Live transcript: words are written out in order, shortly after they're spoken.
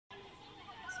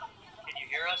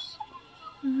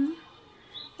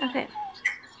Okay.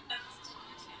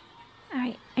 All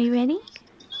right. Are you ready?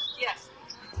 Yes.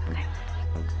 Okay.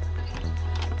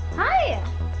 Hi.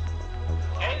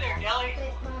 Hey there, Kelly.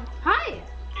 Hi.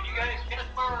 Can you guys guess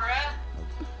where we're at?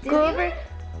 Go over.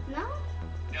 No?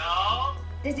 No.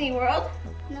 Disney World?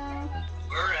 No.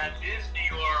 We're at Disney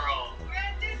World. We're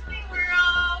at Disney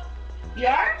World. You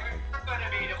are? We're going to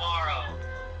be tomorrow.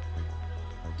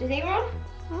 Disney World?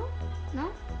 No? No?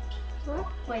 What?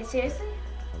 Wait, seriously?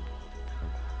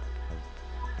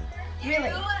 Really?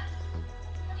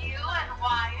 You and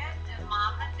Wyatt and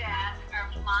Mom and Dad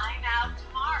are flying out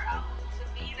tomorrow to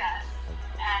meet us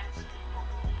at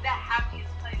the happiest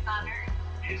place on earth,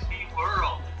 Disney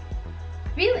World.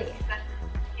 Really?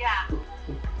 Yeah.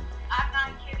 I'm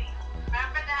not kidding.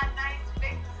 Remember that nice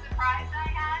big surprise I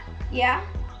had? Yeah.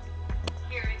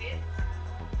 Here it is.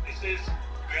 This is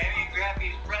Grammy and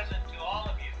Grampy's present to all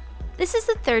of you. This is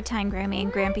the third time Grammy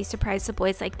and Grampy surprised the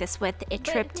boys like this with a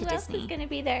trip to Disney. Who's gonna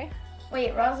be there?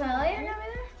 Wait, Rosa and Elliot are gonna be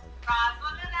there?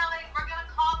 Rosalind and Ellie, we're going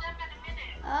to call them in a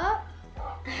minute. Oh.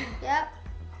 Yep.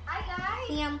 Hi guys.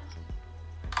 See 'em.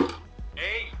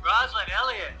 Hey, Rosalind,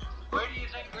 Elliot, where do you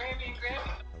think Grammy and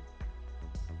Grampy?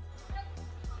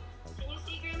 Can you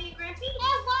see Grammy and Grampy?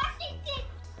 Yeah, Washington.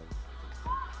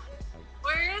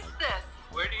 Where is this?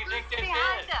 Where do you think this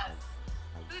behind is? us?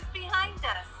 Who's behind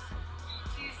us?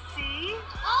 Do you see?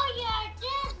 Oh yeah,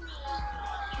 Disney.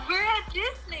 We're at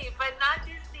Disney, but not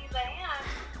Disneyland.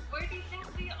 Where do you think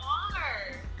we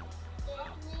are?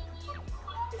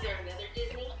 Is there another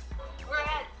Disney? We're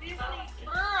at Disney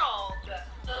World.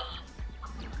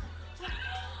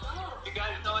 You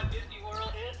guys know what Disney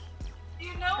World is? Do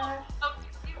you know? Oh,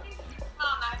 give me your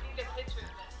phone. I need a picture of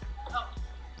this.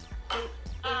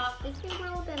 Oh. Disney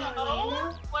World in Oh,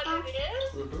 Orlando? what it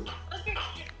is? Mm-hmm. Look at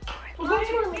you. We're going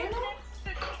to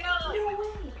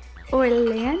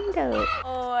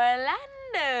Orlando?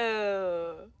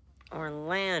 Orlando.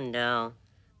 Orlando.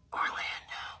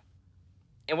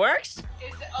 It works? Is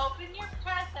open your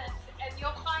presents and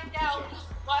you'll find out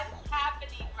what's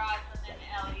happening, Rosalind and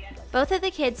Elliot. Both of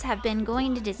the kids have been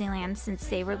going to Disneyland since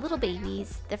they were little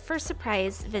babies. The first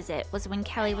surprise visit was when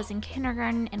Kelly was in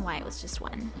kindergarten and Wyatt was just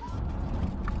 1.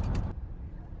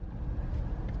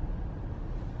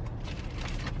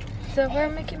 So where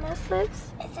Mickey Mouse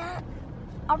lives?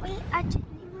 Are we at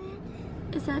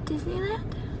Disneyland? Is that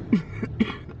Disneyland?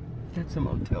 That's a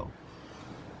motel.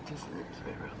 Disneyland's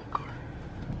right around the corner.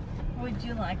 Would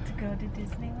you like to go to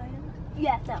Disneyland?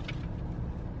 Yes.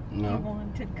 You No.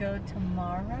 want to go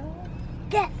tomorrow?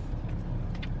 Yes.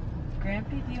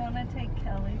 Grampy, do you want to take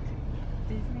Kelly to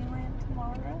Disneyland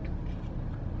tomorrow?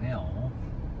 Well,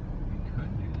 we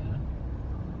could do that.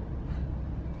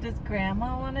 Does Grandma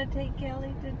want to take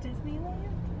Kelly to Disneyland?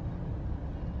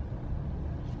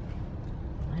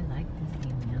 I like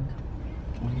Disneyland.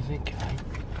 What do you think, Kelly?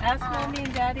 Ask Mommy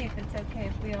and Daddy if it's okay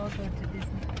if we all go to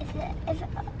Disneyland. Is it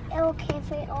okay if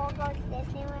we all go to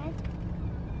Disneyland?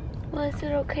 Well, is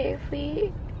it okay if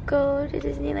we go to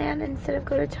Disneyland instead of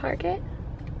go to Target?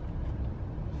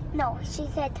 No, she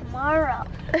said tomorrow.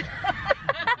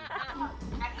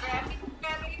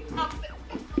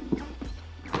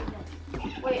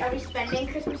 Wait, are we spending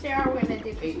Christmas there or are we going to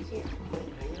do Christmas here?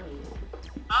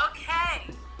 Okay,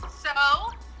 so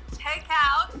take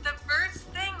out the first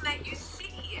thing that you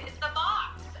see in the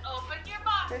box. Open your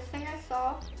box. First thing I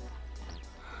saw.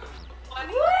 What?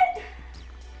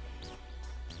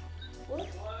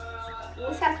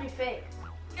 This has to be fake.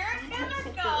 You're gonna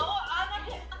go on a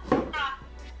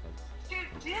to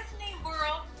Disney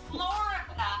World,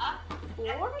 Florida.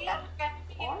 Florida? You have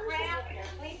an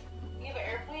airplane in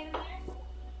there?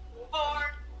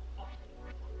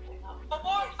 For 5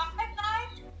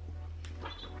 nights?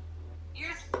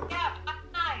 Yeah, 5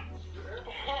 nights.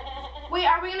 Wait,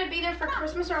 are we going to be there for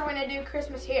Christmas or are we going to do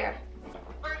Christmas here?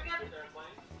 We're gonna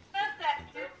Christmas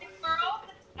at Disney World,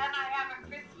 and I have a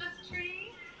Christmas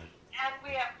tree, and we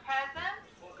have presents,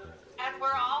 and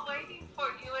we're all waiting for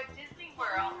you at Disney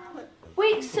World.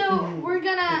 Wait, so we're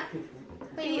going to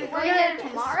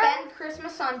spend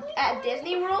Christmas at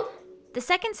Disney World? The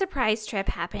second surprise trip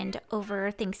happened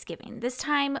over Thanksgiving, this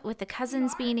time with the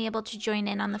cousins being able to join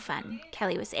in on the fun.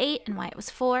 Kelly was 8 and Wyatt was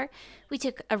 4. We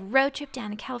took a road trip down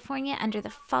to California under the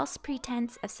false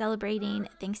pretense of celebrating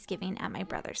Thanksgiving at my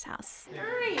brother's house.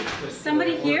 Hurry!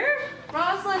 Somebody here?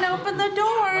 Rosalind, open the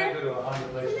door.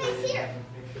 Who's here?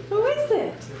 Who is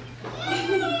it?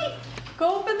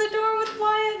 Go open the door with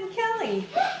Wyatt and Kelly.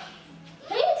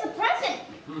 Hey, it's a present.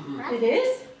 It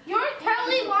is? You're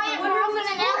Kelly, Wyatt, Rosalind,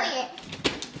 and Elliot.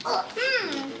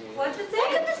 What's it say? What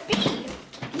could this be?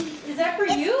 Is that for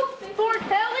you? For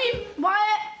Kelly,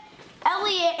 Wyatt,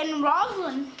 Elliot, and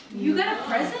Rosalind. You You got a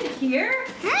present here?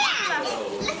 Yeah.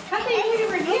 How did you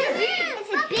ever here?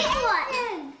 It's a big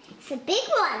one. It's a big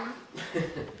one.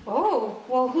 Oh,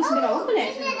 well, who's going to open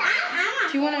it?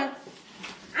 Do you want to?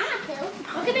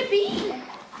 Look at it be.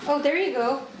 Oh, there you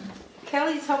go.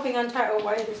 Kelly's helping untie. Oh,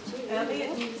 Wyatt is too.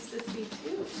 Elliot needs to see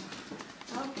too.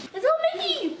 It's all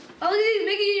Mickey. Oh, look at these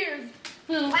Mickey ears.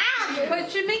 Wow.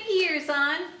 Put your Mickey ears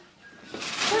on.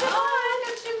 Put them on.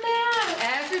 Don't you mad?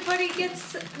 Everybody gets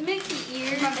Mickey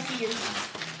ears.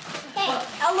 Hey,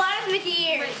 a lot of Mickey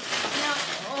ears. No.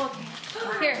 Okay.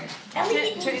 Here.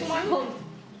 Elliot Tracy, hold.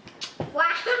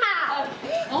 Wow.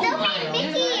 So many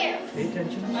Mickey ears. Pay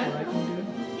attention so I can do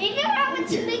it. These are how much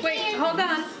Mickey Wait, ears. hold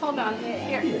on. Hold on.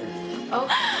 Here. Oh.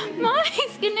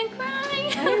 Mommy's gonna cry.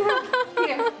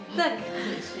 Here. Look.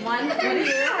 One for you.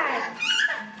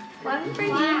 One for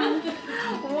you.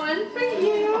 One for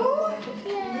you.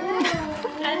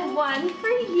 And one for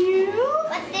you.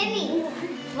 What's in these?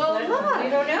 Well, look. We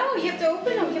don't know. You have to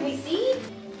open them. Can we see?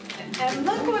 And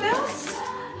look what else.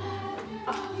 I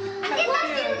think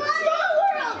that's in Wonder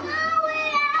World.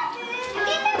 I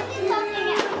think that's in something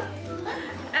else.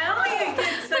 Elliot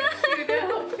gets so cute.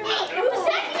 Hey, who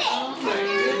sent it?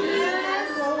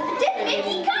 Did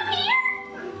Mickey come here?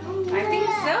 I think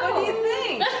so. What do you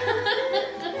think?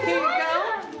 Here you go.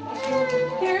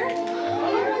 Here.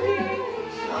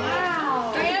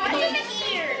 Wow. What's in Mickey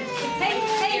ears? Hey.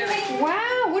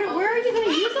 Wow. Where are you going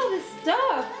to use all this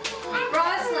stuff?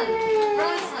 Rosalind,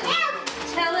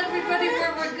 tell everybody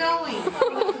where we're going.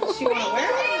 She want to wear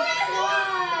it?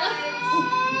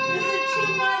 Is it too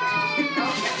much?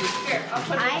 Okay, here, I'll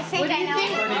put it. I think I know.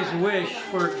 Everybody's wish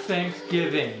for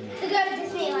Thanksgiving. To go to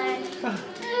Disneyland.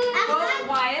 Go,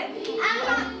 Wyatt. I'm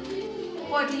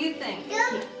What do you think?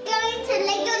 going to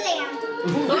Legoland.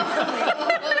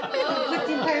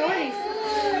 Conflicting priorities.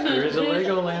 There is a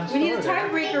Legoland We need a store there.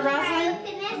 tiebreaker, Rosalind.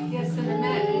 Yes, in a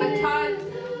minute. But Todd,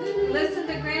 listen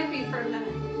to Grampy for a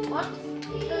minute. Whoops.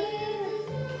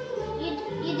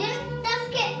 You didn't just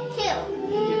get two.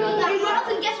 Hey,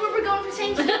 Rosalind, guess where we're going for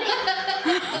Thanksgiving?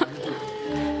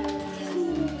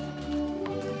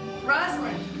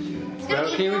 Rosalind. Is that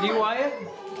okay with you, Wyatt?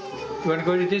 You want to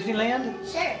go to Disneyland?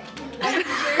 Sure. It's gonna be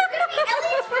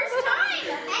Ellie's first time.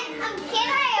 And can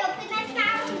I open this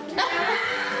now?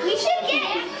 We should get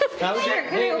it. How would you, Sure,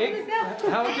 can I open this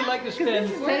now? how would you like to spend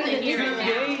 2 Disneyland.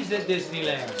 days at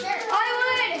Disneyland? Sure. I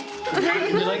would. Would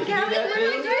you like to do that too?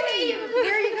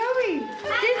 Where are you going?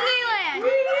 Disneyland.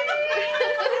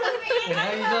 And how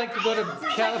would you like to go to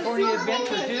California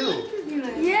Adventure too?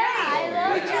 Yeah, I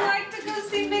love Would you like to go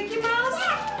see Mickey Mouse?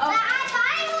 I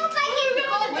hope I can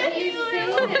go to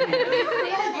Disneyland.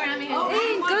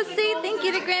 Hey, go say thank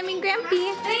you to Grammy and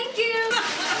Grampy. Thank you.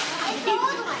 It's the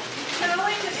old one.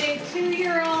 Showing a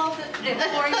 2-year-old, a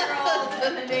 4-year-old,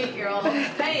 and an 8-year-old.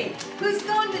 Hey, who's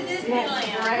going to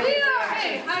Disneyland? Right. We are.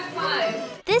 Hey, high five.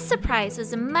 This surprise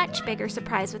was a much bigger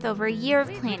surprise with over a year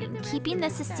of planning. Keeping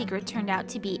this a secret turned out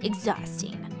to be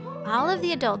exhausting. All of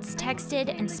the adults texted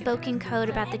and spoke in code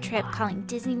about the trip, calling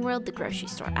Disney World the grocery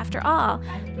store. After all,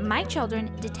 my children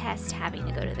detest having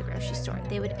to go to the grocery store.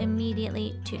 They would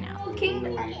immediately tune out. Well, you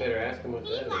better ask him what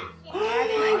that is.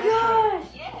 Oh my gosh.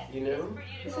 You know?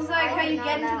 This is like how you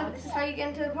get into the. This is how you get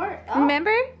into the park.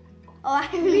 Remember? Oh, I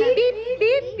Beep, beep,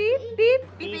 beep, beep,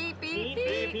 beep,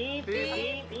 beep, beep,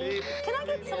 beep. Can I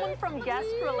get someone from guest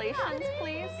relations,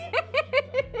 please?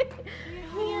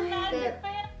 Your magic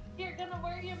band. You're gonna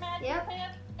wear your magic Yep.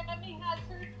 band. Grammy has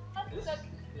her on. This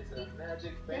is a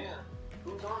magic band.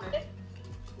 Who's on it?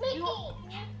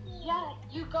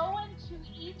 You go into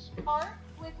each park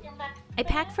with your magic I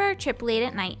packed for our trip late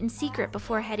at night in secret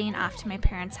before heading off to my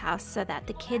parents' house so that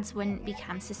the kids wouldn't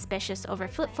become suspicious over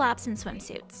flip-flops and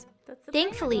swimsuits.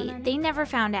 Thankfully, they never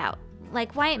found out.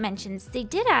 Like Wyatt mentions, they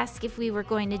did ask if we were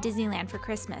going to Disneyland for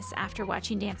Christmas after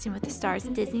watching Dancing with the Stars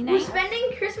at Disney night.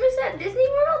 spending Christmas at Disney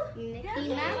World?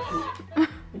 Mickey Mouse.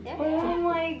 Oh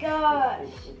my gosh.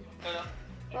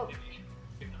 Okay,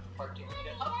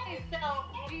 so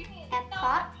do you need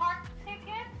Epcot? park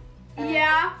tickets?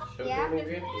 Yeah. Show Yeah. Grammy and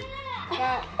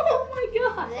Grampy. Oh my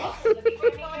gosh. We're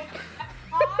going to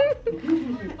Epcot. We're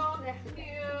going to Hollywood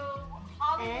Studios.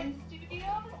 And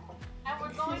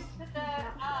we're going to the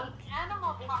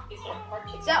animal park.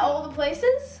 Is that all the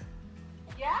places?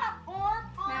 Yeah, 4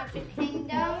 parks. Magic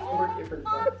Kingdom. 4 different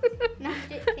parts.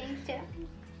 Magic Kingdom.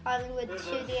 Hollywood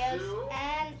Studios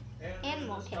and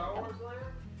Animal Kingdom.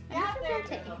 Yeah, there's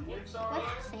What's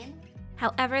Santa?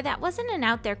 However, that wasn't an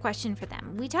out there question for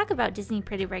them. We talk about Disney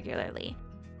pretty regularly.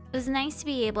 It was nice to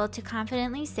be able to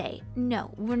confidently say,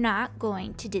 no, we're not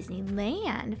going to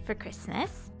Disneyland for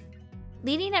Christmas.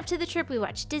 Leading up to the trip, we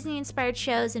watched Disney-inspired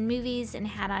shows and movies and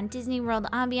had on Disney World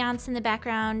ambiance in the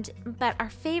background, but our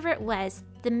favorite was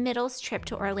the middle's trip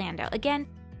to Orlando. Again,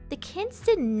 the kids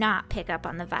did not pick up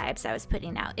on the vibes I was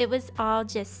putting out. It was all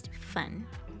just fun.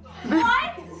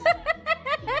 What?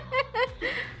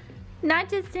 Not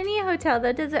just any hotel,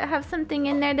 though. Does it have something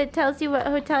in there that tells you what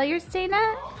hotel you're staying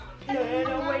at?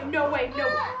 No, wait.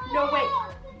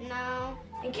 No.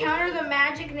 Encounter the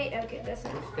magic okay, that's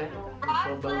not.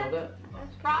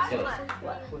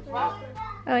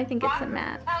 Oh, I think it's a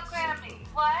map. Oh, Grammy,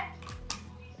 what?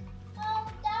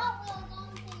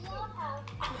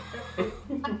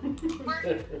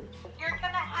 You're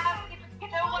gonna have, you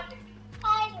know what?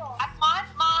 I want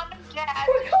mom and dad.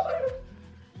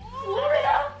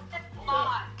 Florida.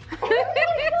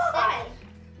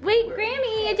 Wait,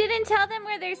 Grammy, you didn't tell them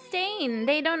where they're staying.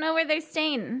 They don't know where they're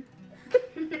staying.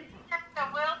 The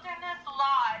Wilderness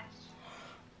Lodge,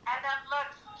 and it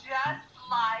looks just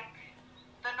like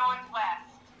the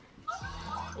Northwest.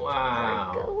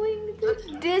 Wow. Going to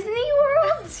Disney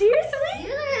World? Seriously? You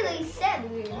literally said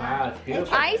we were. Wow, it's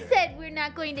beautiful. I said we're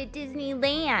not going to We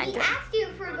Disneyland. asked you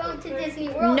if we're going to Disney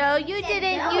World. No, you said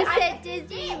didn't. no. You I said did.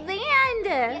 Disneyland.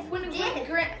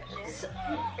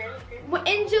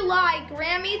 In July,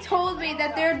 Grammy told me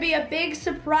that there would be a big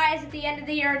surprise at the end of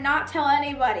the year, not tell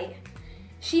anybody.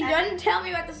 She doesn't tell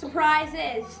me what the surprise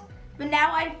is, but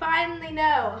now I finally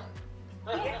know.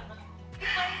 We waited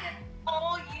a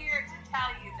whole year to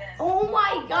tell you this. Oh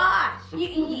my gosh! You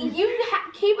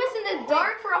keep us in the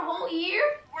dark for a whole year?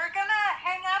 We're gonna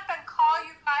hang up and call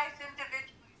you guys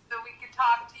individually so we can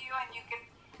talk to you and you can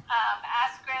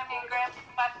ask Grammy and Grampy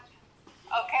questions.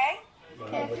 Okay?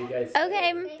 What do you guys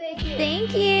Okay. Thank you.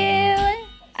 Thank you.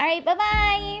 All right,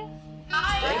 bye-bye.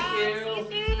 Bye. Thank you.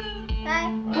 See you soon.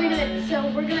 Bye. Wait a minute, so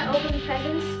we're gonna open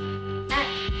presents at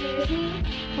Disney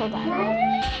Hold on. World?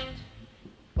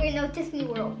 Wait, no, Disney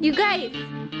World. You guys,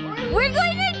 we're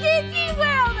going to Disney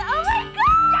World. Oh my God!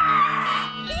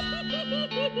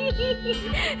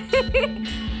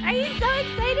 Are you so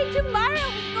excited? Tomorrow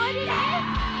we're going to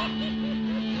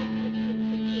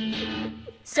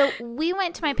So we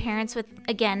went to my parents with,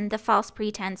 again, the false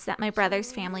pretense that my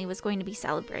brother's family was going to be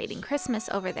celebrating Christmas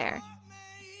over there.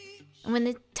 And when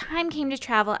the time came to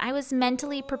travel, I was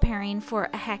mentally preparing for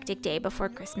a hectic day before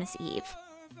Christmas Eve.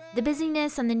 The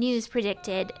busyness on the news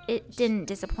predicted it didn't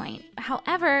disappoint.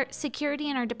 However, security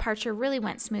in our departure really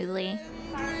went smoothly.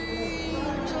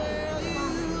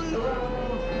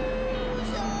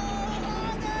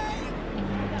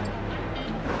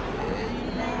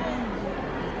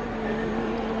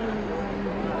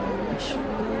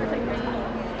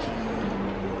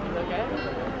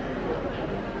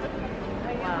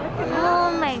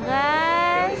 Oh my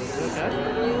gosh.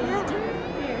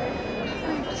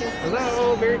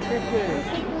 Hello, Merry Christmas.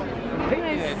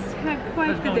 Had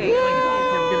quite the day.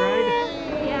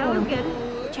 Yeah, it was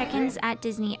good. Check-ins at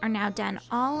Disney are now done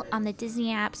all on the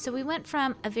Disney app, so we went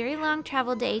from a very long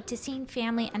travel day to seeing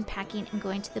family, unpacking, and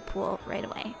going to the pool right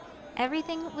away.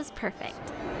 Everything was perfect.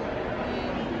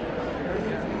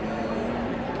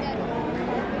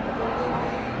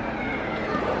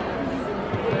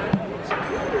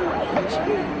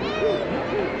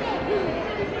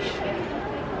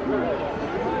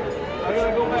 I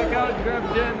gotta go back out and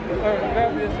grab Jen, or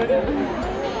grab this.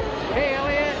 Hey,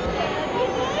 Elliot.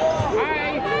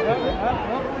 Hi.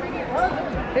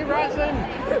 Hey, Bronson.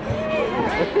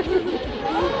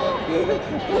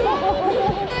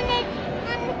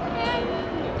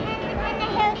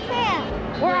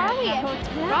 Where are we?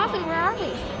 Robin, where are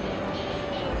we?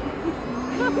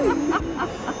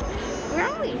 Where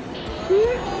are we?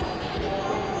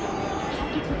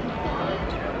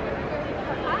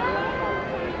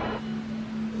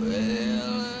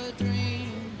 Well, a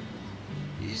dream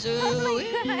is a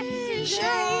wish your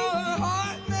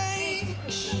heart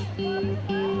makes.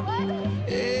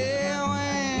 Yeah,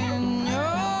 when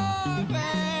you're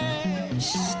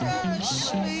fast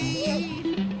asleep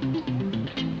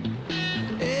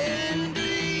and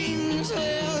dreams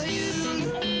tell you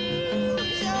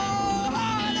lose your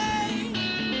heartache.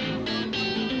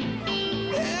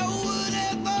 Yeah,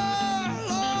 whatever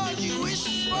Lord you wish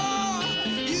for,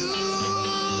 you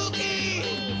keep.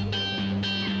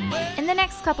 In the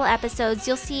next couple episodes,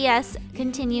 you'll see us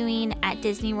continuing at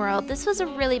Disney World. This was a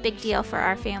really big deal for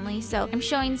our family, so I'm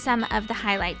showing some of the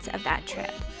highlights of that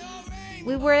trip.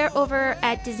 We were over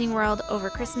at Disney World over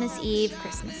Christmas Eve,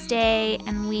 Christmas Day,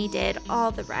 and we did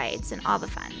all the rides and all the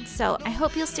fun. So I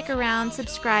hope you'll stick around,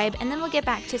 subscribe, and then we'll get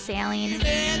back to sailing.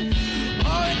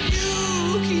 But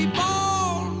you keep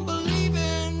on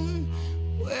believing,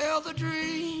 well, the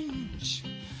dreams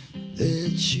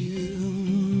that you